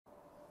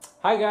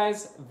Hi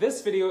guys,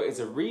 this video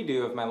is a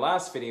redo of my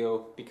last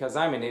video because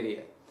I'm an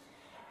idiot.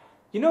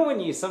 You know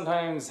when you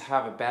sometimes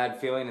have a bad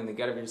feeling in the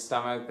gut of your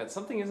stomach that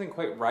something isn't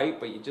quite right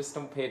but you just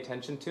don't pay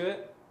attention to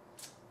it?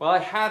 Well, I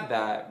had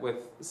that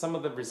with some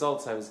of the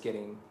results I was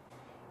getting.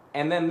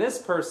 And then this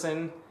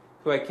person,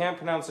 who I can't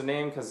pronounce their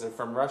name because they're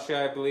from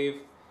Russia I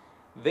believe,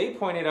 they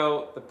pointed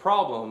out the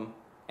problem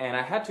and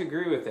I had to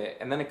agree with it.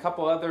 And then a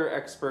couple other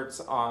experts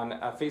on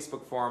a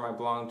Facebook forum I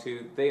belong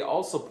to, they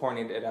also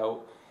pointed it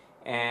out.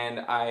 And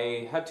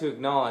I had to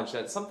acknowledge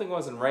that something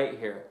wasn't right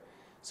here.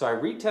 So I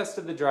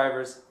retested the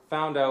drivers,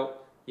 found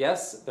out,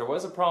 yes, there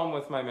was a problem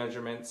with my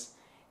measurements,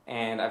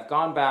 and I've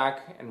gone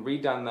back and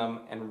redone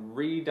them and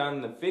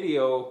redone the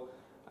video.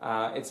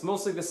 It's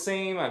mostly the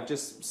same, I've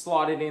just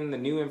slotted in the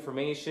new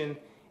information,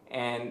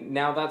 and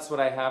now that's what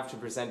I have to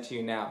present to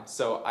you now.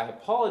 So I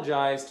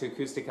apologize to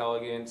Acoustic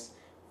Elegance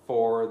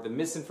for the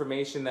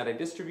misinformation that I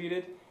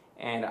distributed,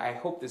 and I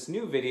hope this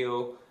new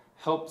video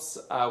helps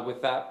with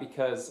that,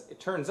 because it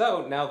turns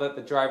out now that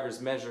the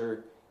drivers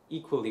measure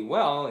equally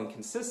well and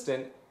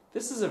consistent,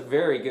 this is a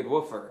very good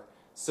woofer.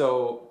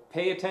 So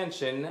pay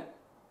attention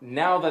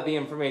now that the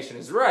information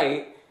is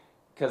right,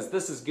 because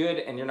this is good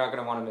and you're not going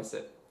to want to miss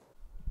it.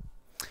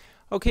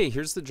 Okay,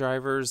 here's the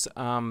drivers.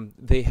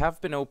 They have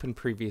been opened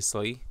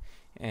previously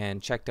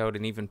and checked out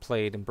and even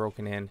played and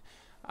broken in.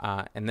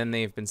 And then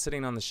they've been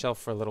sitting on the shelf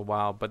for a little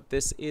while, but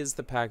this is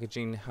the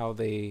packaging, how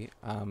they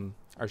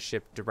are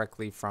shipped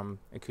directly from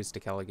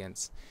Acoustic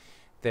Elegance.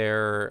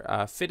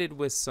 They're fitted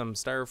with some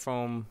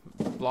styrofoam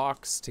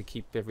blocks to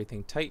keep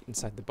everything tight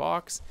inside the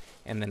box,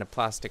 and then a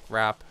plastic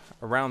wrap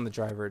around the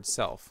driver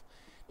itself.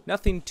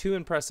 Nothing too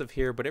impressive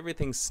here, but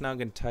everything's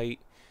snug and tight.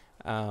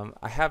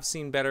 I have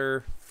seen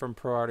better from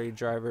Pro Audio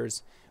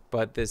drivers,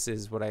 but this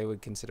is what I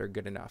would consider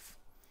good enough.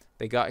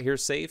 They got here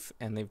safe,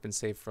 and they've been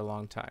safe for a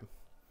long time.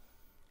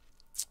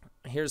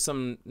 Here's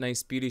some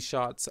nice beauty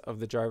shots of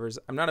the drivers.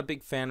 I'm not a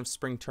big fan of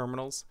spring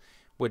terminals,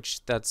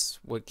 which that's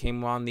what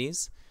came on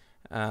these.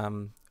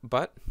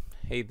 But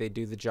hey, they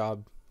do the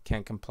job,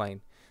 can't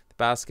complain. The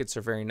baskets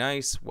are very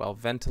nice, well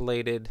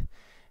ventilated.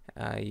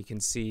 You can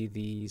see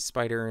the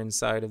spider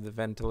inside of the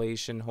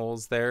ventilation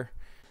holes there.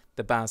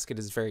 The basket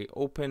is very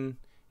open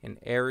and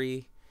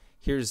airy.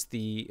 Here's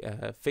the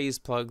phase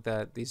plug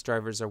that these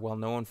drivers are well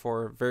known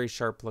for, very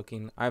sharp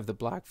looking. I have the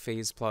black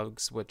phase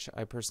plugs, which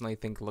I personally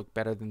think look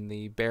better than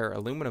the bare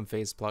aluminum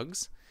phase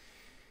plugs.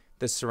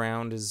 The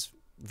surround is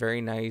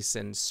very nice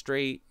and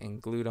straight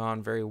and glued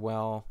on very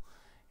well.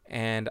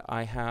 And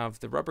I have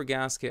the rubber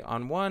gasket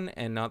on one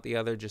and not the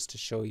other, just to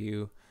show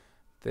you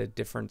the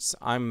difference.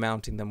 I'm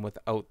mounting them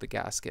without the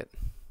gasket.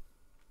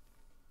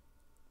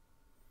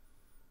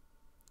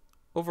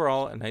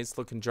 Overall, a nice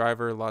looking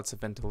driver, lots of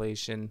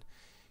ventilation.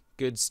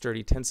 Good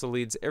sturdy tensile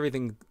leads.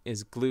 Everything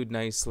is glued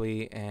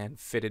nicely and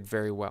fitted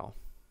very well.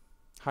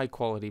 High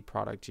quality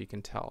product, you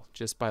can tell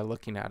just by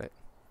looking at it.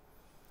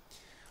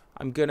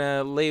 I'm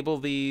gonna label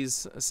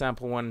these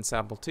sample 1 and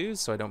sample 2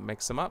 so I don't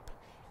mix them up,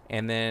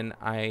 and then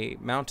I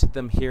mounted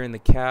them here in the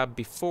cab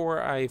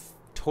before I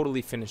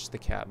totally finished the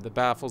cab. The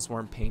baffles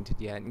weren't painted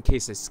yet in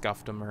case I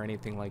scuffed them or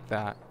anything like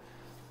that.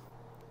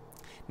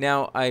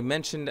 Now, I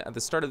mentioned at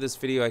the start of this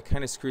video I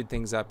kind of screwed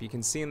things up. You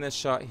can see in this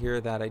shot here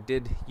that I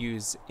did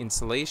use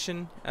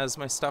insulation as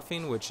my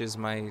stuffing, which is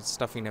my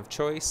stuffing of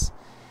choice.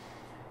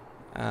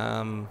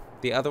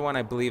 The other one,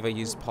 I believe I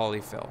used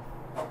polyfill.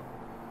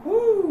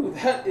 Woo,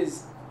 that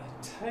is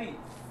a tight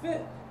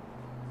fit.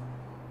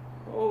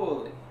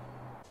 Holy.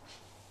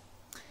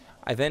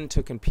 I then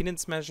took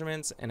impedance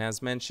measurements, and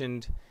as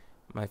mentioned,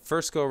 my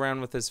first go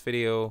around with this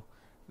video,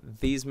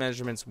 these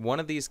measurements, one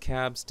of these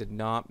cabs did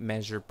not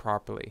measure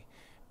properly.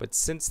 But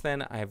since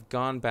then, I have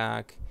gone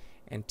back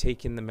and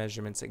taken the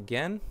measurements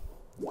again,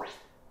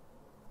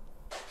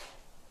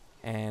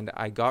 and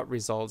I got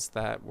results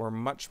that were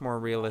much more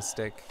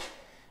realistic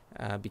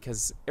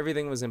because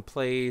everything was in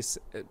place,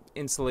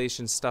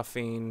 insulation,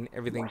 stuffing,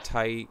 everything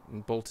tight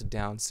and bolted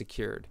down,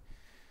 secured.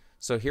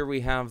 So here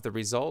we have the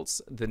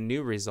results, the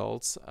new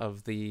results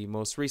of the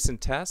most recent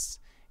tests,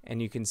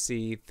 and you can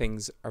see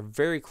things are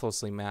very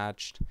closely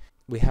matched.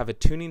 We have a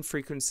tuning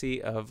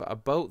frequency of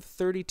about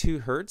 32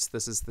 Hertz.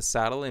 This is the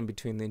saddle in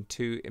between the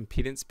two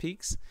impedance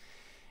peaks.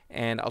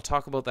 And I'll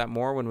talk about that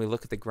more when we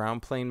look at the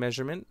ground plane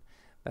measurement.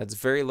 That's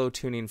very low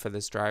tuning for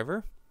this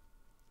driver.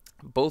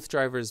 Both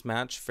drivers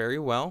match very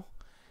well.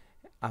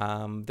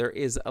 There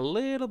is a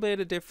little bit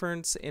of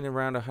difference in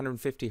around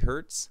 150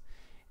 Hertz.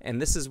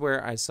 And this is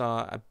where I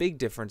saw a big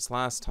difference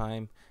last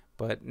time.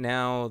 But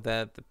now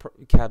that the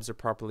cabs are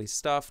properly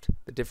stuffed,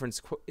 the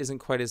difference isn't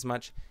quite as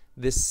much.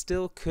 This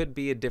still could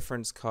be a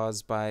difference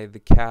caused by the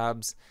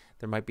cabs.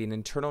 There might be an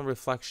internal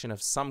reflection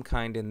of some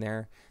kind in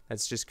there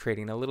that's just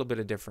creating a little bit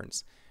of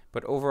difference.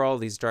 But overall,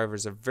 these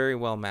drivers are very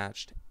well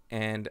matched.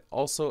 And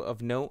also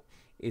of note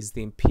is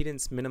the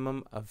impedance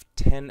minimum of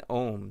 10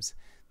 ohms.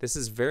 This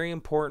is very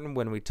important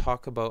when we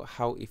talk about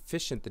how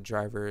efficient the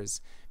driver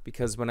is,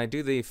 because when I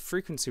do the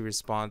frequency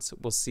response,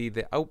 we'll see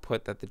the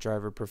output that the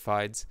driver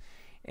provides,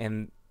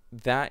 and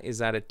that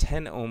is at a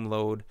 10 ohm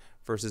load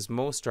versus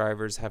most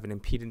drivers have an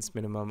impedance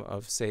minimum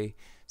of say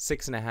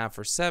 6.5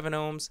 or 7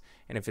 ohms,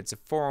 and if it's a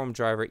 4 ohm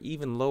driver,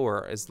 even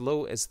lower, as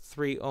low as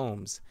 3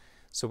 ohms.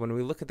 So when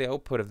we look at the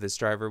output of this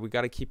driver, we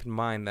got to keep in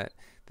mind that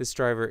this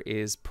driver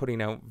is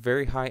putting out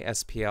very high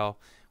SPL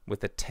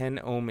with a 10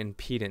 ohm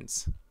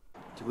impedance.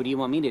 What do you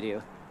want me to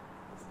do?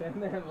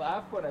 Stand there and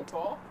laugh when I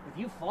fall? If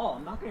you fall,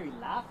 I'm not going to be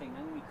laughing.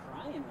 I'm going to be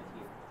crying with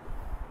you.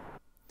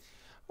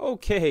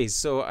 Okay,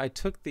 so I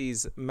took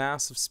these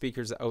massive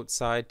speakers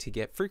outside to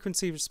get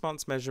frequency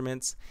response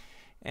measurements,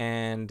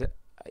 and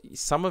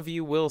some of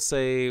you will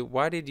say,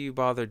 why did you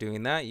bother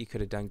doing that? You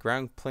could have done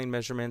ground plane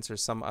measurements or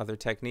some other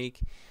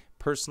technique.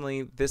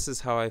 Personally, this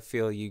is how I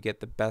feel you get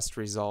the best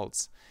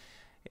results.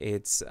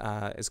 It's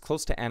as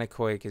close to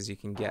anechoic as you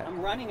can get.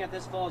 I'm running if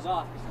this falls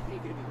off because I'm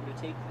not going to be able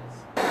to take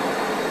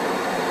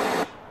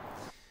this.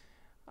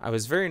 I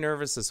was very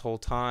nervous this whole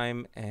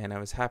time, and I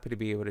was happy to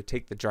be able to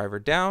take the driver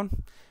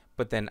down,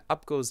 but then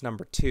up goes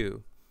number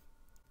 2.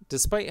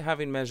 Despite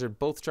having measured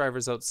both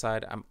drivers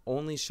outside, I'm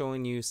only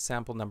showing you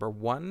sample number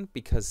 1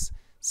 because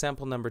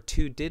sample number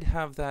 2 did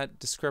have that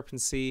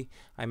discrepancy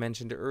I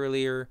mentioned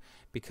earlier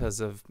because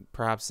of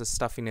perhaps the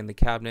stuffing in the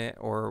cabinet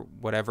or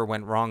whatever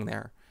went wrong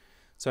there.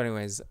 So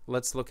anyways,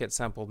 let's look at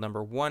sample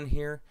number 1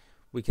 here.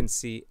 We can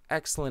see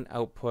excellent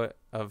output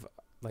of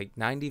like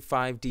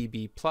 95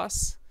 dB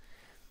plus.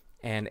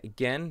 And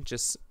again,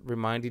 just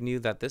reminding you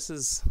that this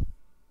is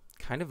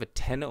kind of a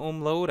 10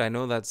 ohm load. I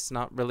know that's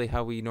not really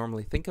how we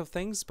normally think of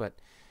things,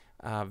 but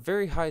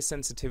very high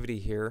sensitivity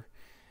here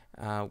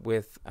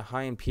with a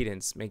high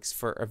impedance makes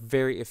for a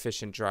very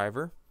efficient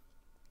driver.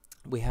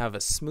 We have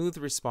a smooth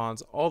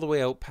response all the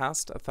way out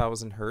past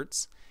 1000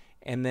 hertz,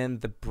 and then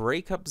the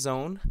breakup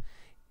zone,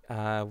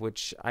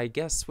 which I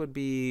guess would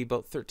be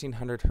about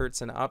 1300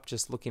 hertz and up,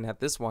 just looking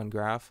at this one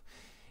graph,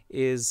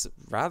 is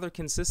rather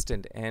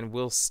consistent and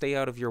will stay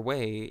out of your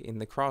way in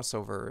the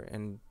crossover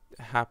and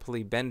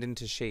happily bend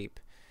into shape.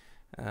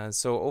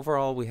 So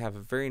overall, we have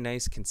a very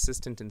nice,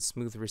 consistent, and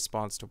smooth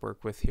response to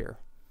work with here.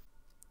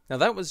 Now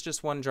that was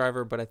just one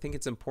driver, but I think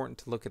it's important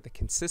to look at the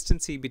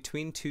consistency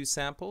between 2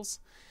 samples.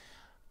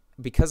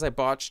 Because I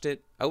botched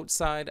it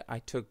outside, I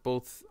took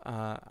both,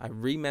 I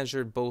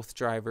remeasured both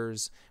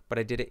drivers, but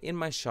I did it in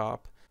my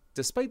shop.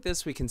 Despite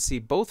this, we can see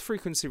both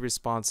frequency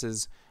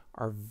responses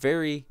are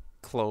very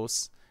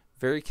close,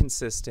 very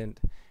consistent,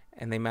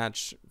 and they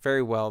match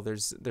very well.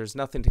 There's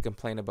nothing to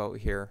complain about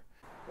here.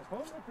 The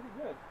phones are pretty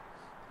good.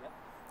 Yep.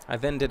 I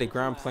then did a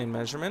ground plane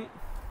measurement.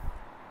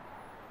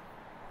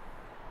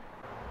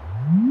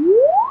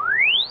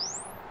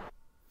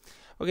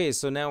 Okay,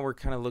 so now we're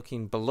kind of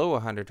looking below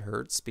 100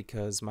 hertz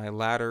because my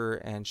ladder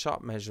and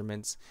shop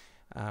measurements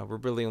were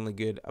really only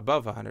good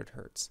above 100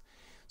 hertz.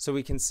 So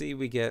we can see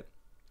we get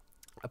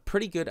a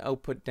pretty good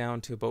output down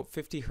to about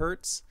 50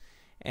 hertz,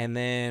 and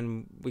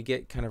then we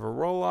get kind of a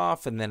roll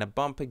off and then a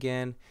bump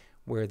again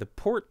where the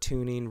port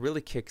tuning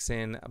really kicks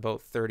in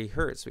about 30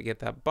 hertz. We get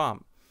that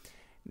bump.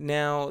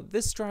 Now,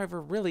 this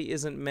driver really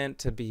isn't meant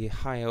to be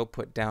high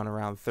output down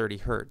around 30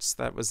 hertz.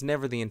 That was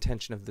never the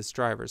intention of this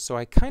driver, so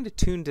I kind of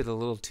tuned it a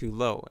little too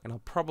low, and I'll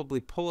probably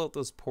pull out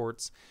those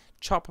ports,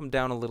 chop them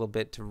down a little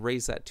bit to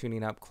raise that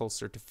tuning up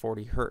closer to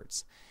 40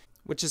 hertz,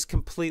 which is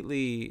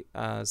completely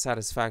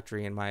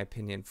satisfactory in my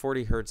opinion.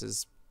 40 hertz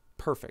is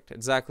perfect,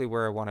 exactly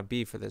where I want to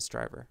be for this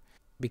driver.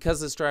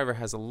 Because this driver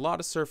has a lot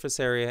of surface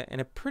area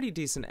and a pretty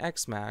decent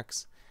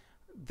X-Max,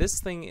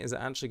 this thing is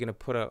actually going to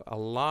put out a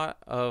lot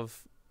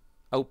of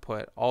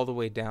output all the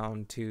way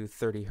down to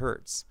 30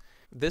 hertz.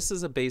 This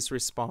is a bass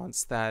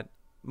response that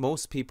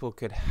most people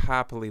could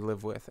happily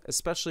live with,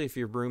 especially if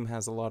your room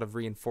has a lot of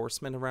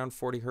reinforcement around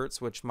 40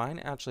 hertz, which mine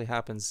actually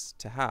happens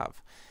to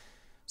have.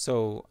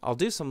 So I'll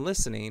do some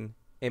listening.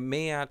 It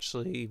may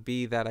actually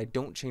be that I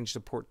don't change the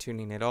port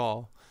tuning at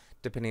all,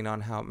 depending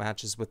on how it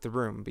matches with the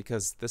room,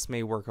 because this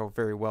may work out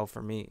very well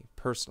for me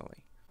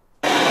personally.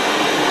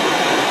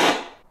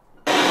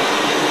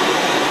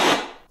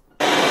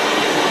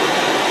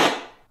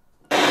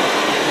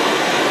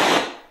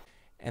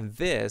 And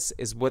this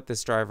is what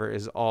this driver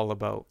is all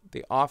about.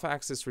 The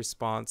off-axis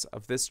response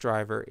of this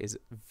driver is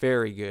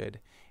very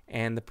good.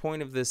 And the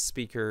point of this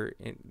speaker,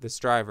 this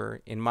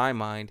driver, in my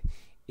mind,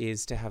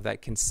 is to have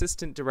that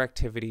consistent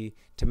directivity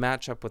to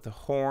match up with a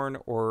horn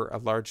or a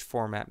large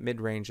format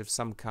mid-range of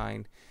some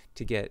kind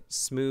to get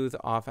smooth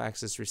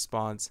off-axis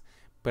response,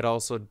 but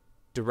also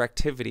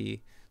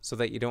directivity so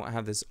that you don't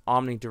have this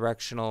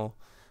omnidirectional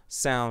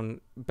sound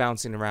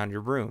bouncing around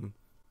your room.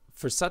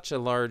 For such a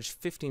large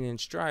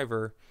 15-inch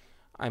driver,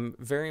 I'm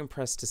very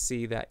impressed to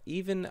see that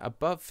even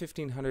above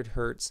 1500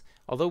 hertz,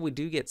 although we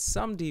do get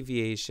some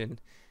deviation,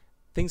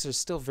 things are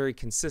still very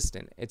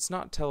consistent. It's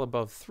not till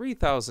above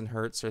 3000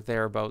 hertz or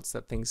thereabouts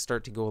that things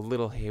start to go a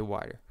little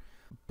haywire.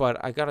 But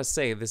I gotta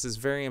say, this is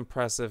very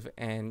impressive,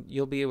 and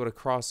you'll be able to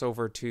cross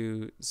over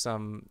to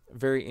some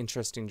very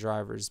interesting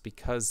drivers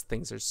because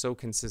things are so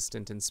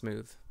consistent and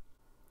smooth.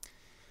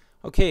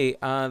 Okay,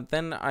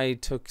 then I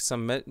took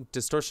some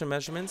distortion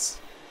measurements.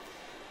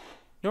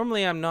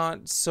 Normally I'm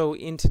not so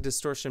into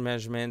distortion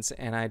measurements,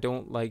 and I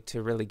don't like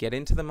to really get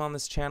into them on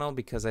this channel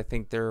because I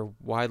think they're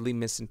widely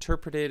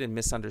misinterpreted and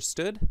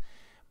misunderstood,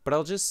 but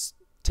I'll just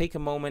take a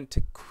moment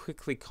to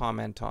quickly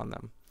comment on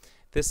them.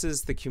 This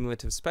is the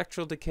cumulative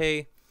spectral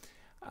decay.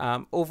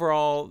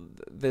 Overall,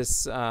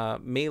 this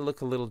may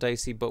look a little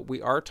dicey, but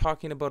we are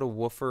talking about a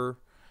woofer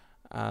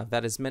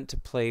that is meant to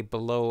play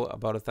below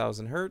about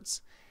 1,000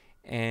 hertz.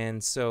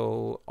 And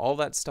so all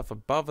that stuff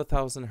above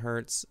 1,000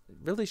 hertz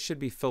really should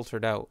be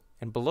filtered out.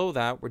 And below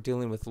that, we're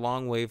dealing with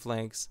long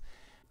wavelengths.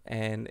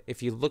 And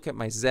if you look at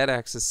my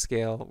z-axis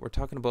scale, we're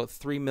talking about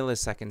 3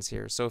 milliseconds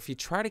here. So if you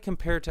try to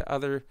compare to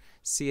other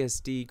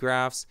CSD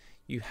graphs,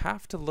 you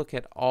have to look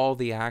at all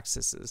the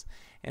axes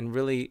and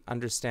really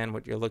understand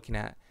what you're looking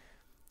at.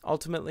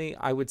 Ultimately,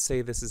 I would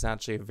say this is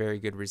actually a very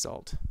good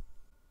result.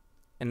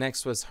 And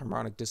next was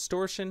harmonic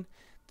distortion.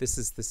 This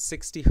is the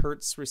 60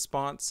 hertz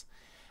response.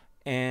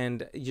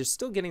 And you're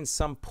still getting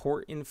some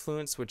port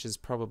influence, which is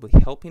probably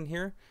helping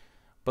here.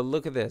 But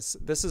look at this.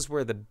 This is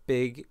where the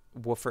big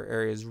woofer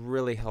area is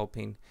really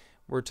helping.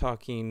 We're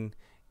talking,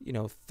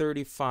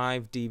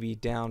 35 dB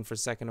down for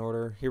second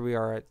order. Here we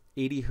are at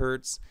 80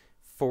 hertz,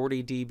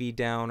 40 dB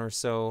down or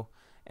so.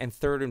 And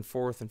third and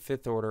fourth and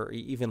fifth order are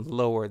even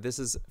lower. This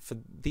is, for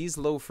these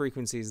low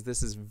frequencies,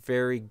 this is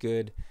very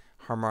good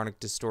harmonic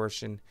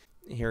distortion.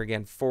 Here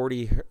again,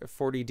 40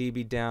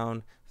 dB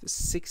down,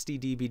 60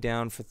 dB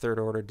down for third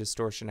order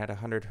distortion at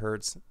 100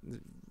 hertz.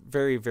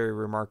 Very, very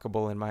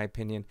remarkable in my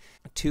opinion.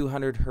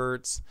 200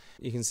 hertz,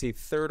 you can see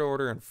third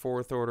order and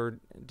fourth order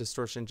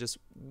distortion just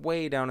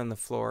way down in the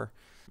floor.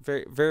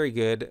 Very, very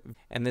good.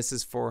 And this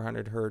is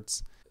 400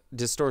 hertz.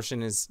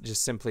 Distortion is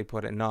just simply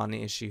put a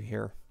non-issue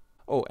here.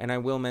 Oh, and I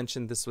will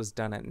mention this was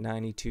done at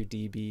 92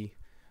 dB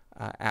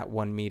at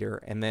 1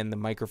 meter, and then the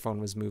microphone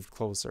was moved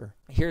closer.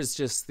 Here's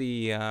just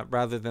the,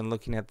 rather than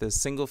looking at the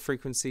single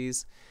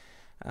frequencies,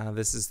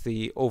 this is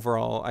the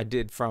overall. I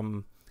did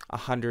from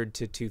 100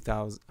 to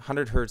 2,000,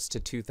 100 hertz to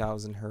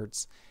 2,000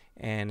 hertz,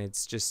 and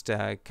it's just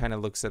kind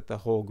of looks at the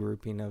whole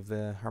grouping of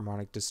the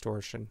harmonic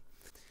distortion.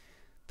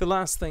 The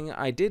last thing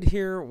I did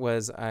here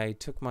was I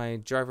took my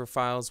driver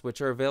files, which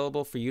are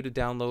available for you to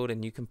download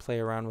and you can play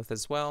around with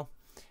as well,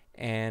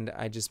 and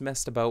I just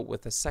messed about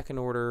with a second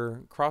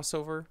order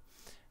crossover.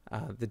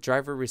 The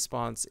driver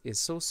response is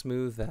so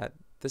smooth that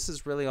this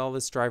is really all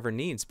this driver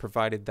needs,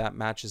 provided that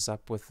matches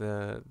up with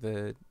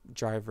the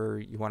driver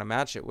you want to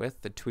match it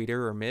with, the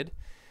tweeter or mid.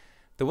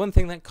 The one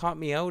thing that caught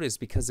me out is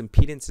because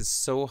impedance is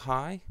so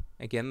high,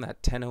 again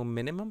that 10 ohm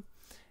minimum,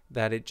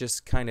 that it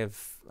just kind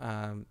of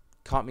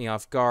caught me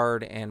off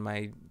guard, and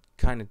my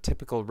kind of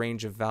typical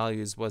range of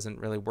values wasn't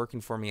really working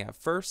for me at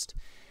first.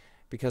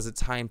 Because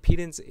it's high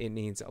impedance, it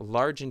needs a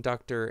large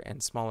inductor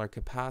and smaller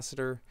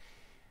capacitor.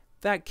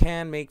 That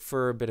can make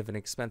for a bit of an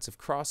expensive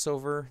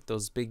crossover.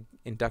 Those big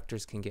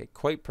inductors can get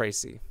quite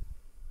pricey.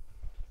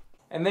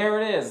 And there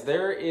it is.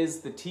 There is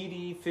the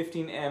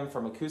TD15M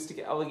from Acoustic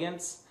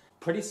Elegance.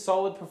 Pretty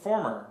solid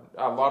performer.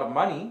 A lot of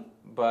money,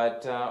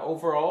 but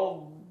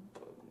overall,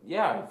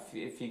 yeah,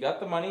 if you got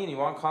the money and you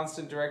want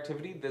constant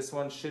directivity, this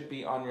one should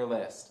be on your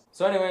list.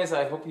 So anyways,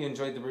 I hope you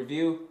enjoyed the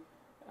review.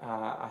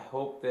 I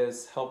hope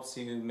this helps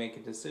you make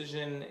a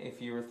decision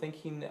if you were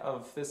thinking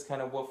of this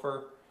kind of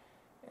woofer.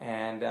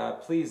 And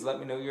please let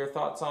me know your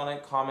thoughts on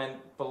it. Comment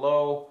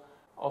below.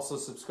 Also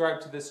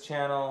subscribe to this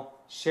channel.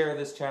 Share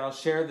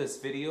this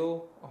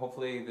video.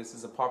 Hopefully this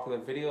is a popular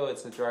video.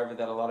 It's a driver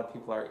that a lot of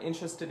people are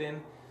interested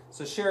in.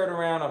 So share it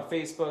around on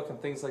Facebook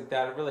and things like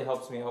that. It really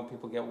helps me. I hope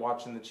people get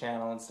watching the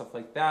channel and stuff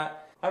like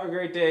that. Have a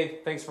great day.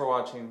 Thanks for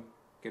watching.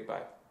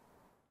 Goodbye.